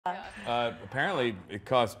Apparently, it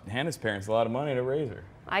cost Hannah's parents a lot of money to raise her.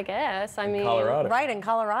 I guess. I mean, Colorado. Right, in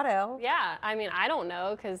Colorado. Yeah, I mean, I don't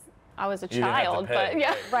know because I was a You didn't have to child, pay, but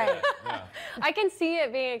yeah. Right. Yeah. I can see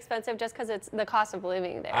it being expensive just because it's the cost of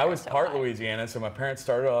living there. I was so part high. Louisiana, so my parents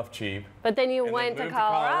started off cheap. But then you And went they to moved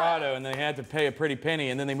Colorado. and they had to pay a pretty penny,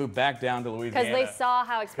 and then they moved back down to Louisiana. Because they saw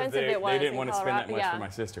how expensive it was. They didn't in want to spend Colorado. that much yeah. for my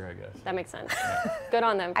sister, I guess. That makes sense. Good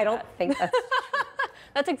on them. I don't think that's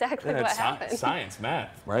That's exactly what happened. Science,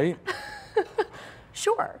 math, right?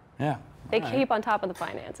 sure. Yeah. They keep on top of the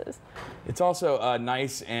finances. It's also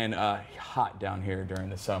nice and hot down here during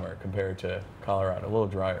the summer compared to Colorado. A little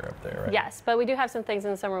drier up there, right? Yes, but we do have some things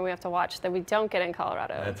in the summer we have to watch that we don't get in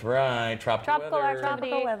Colorado. That's right. Tropical weather.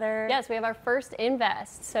 Tropical weather. Yes, we have our first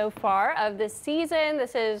invest so far of this season.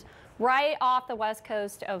 This is right off the west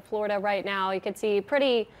coast of Florida right now. You can see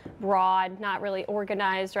pretty broad, not really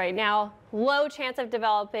organized right now. Low chance of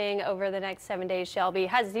developing over the next 7 days, Shelby.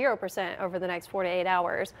 Has 0% over the next 4 to 8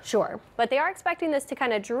 hours. Sure. But they are expecting this to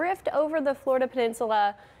kind of drift over the Florida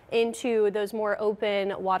Peninsula into those more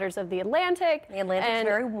open waters of the Atlantic. The Atlantic's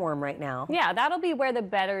very warm right now. Yeah, that'll be where the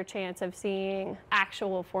better chance of seeing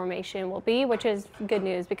actual formation will be, which is good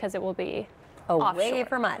news because it will be away offshore.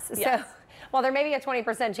 from us. Yes. So, while there may be a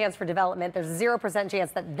 20% chance for development, there's a 0%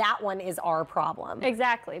 chance that that one is our problem.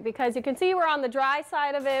 Exactly, because you can see we're on the dry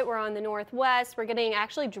side of it. We're on the northwest. We're getting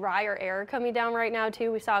actually drier air coming down right now,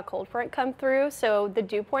 too. We saw a cold front come through, so the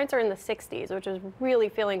dew points are in the 60s, which is really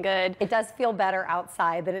feeling good. It does feel better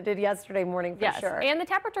outside than it did yesterday morning, for sure. And the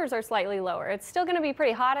temperatures are slightly lower. It's still going to be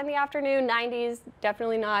pretty hot in the afternoon, 90s,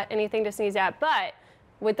 definitely not anything to sneeze at, but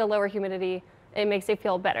with the lower humidity, it makes it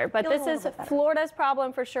feel better. But this is Florida's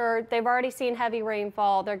problem for sure. They've already seen heavy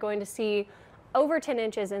rainfall. They're going to see over 10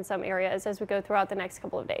 inches in some areas as we go throughout the next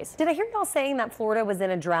couple of days. Did I hear y'all saying that Florida was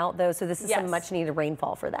in a drought, though, so this is some much needed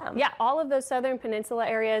rainfall for them? Yeah, all of those southern peninsula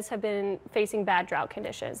areas have been facing bad drought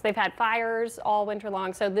conditions. They've had fires all winter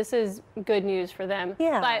long, so this is good news for them.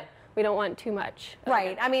 Yeah. But we don't want too much.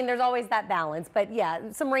 Right. I mean, there's always that balance, but yeah,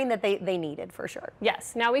 some rain that they needed for sure.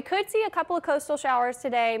 Yes. Now we could see a couple of coastal showers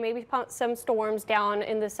today, maybe some storms down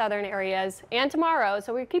in the southern areas and tomorrow.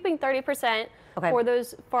 So we're keeping 30% for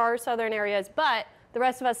those far southern areas, but the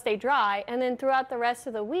rest of us stay dry. And then throughout the rest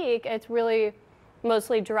of the week, it's really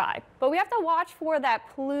mostly dry. But we have to watch for that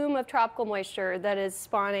plume of tropical moisture that is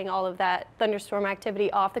spawning all of that thunderstorm activity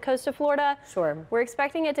off the coast of Florida. Sure. We're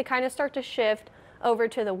expecting it to kind of start to shift over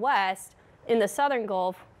to the west in the southern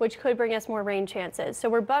Gulf, which could bring us more rain chances. So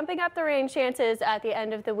we're bumping up the rain chances at the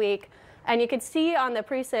end of the week. And you can see on the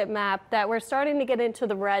precip map that we're starting to get into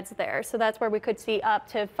the reds there. So that's where we could see up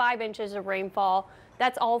to 5 inches of rainfall.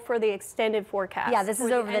 That's all for the extended forecast. Yeah, this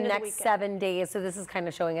is over the next 7 days. So this is kind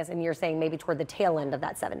of showing us, and you're saying maybe toward the tail end of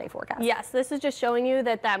that 7-day forecast. Yes, this is just showing you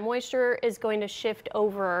that that moisture is going to shift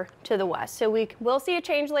over to the west. So we will see a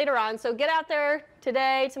change later on. So get out there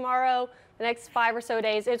today, tomorrow, the next 5 or so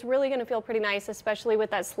days. It's really going to feel pretty nice, especially with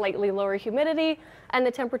that slightly lower humidity and the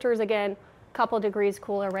temperatures, again, a couple degrees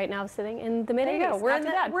cooler right now, sitting in the mid-80s. We're in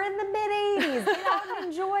the mid-80s. Get out and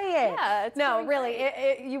enjoy it. Yeah, it's no, really,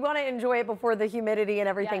 you want to enjoy it before the humidity and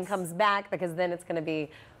everything comes back, because then it's going to be,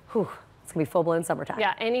 it's going to be full-blown summertime.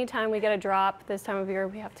 Yeah, anytime we get a drop this time of year,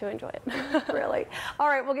 we have to enjoy it. Really. All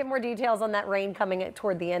right, we'll get more details on that rain coming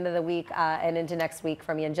toward the end of the week and into next week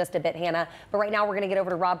from you in just a bit, Hannah. But right now, we're going to get over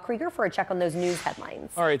to Rob Krieger for a check on those news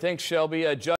headlines. All right, thanks, Shelby.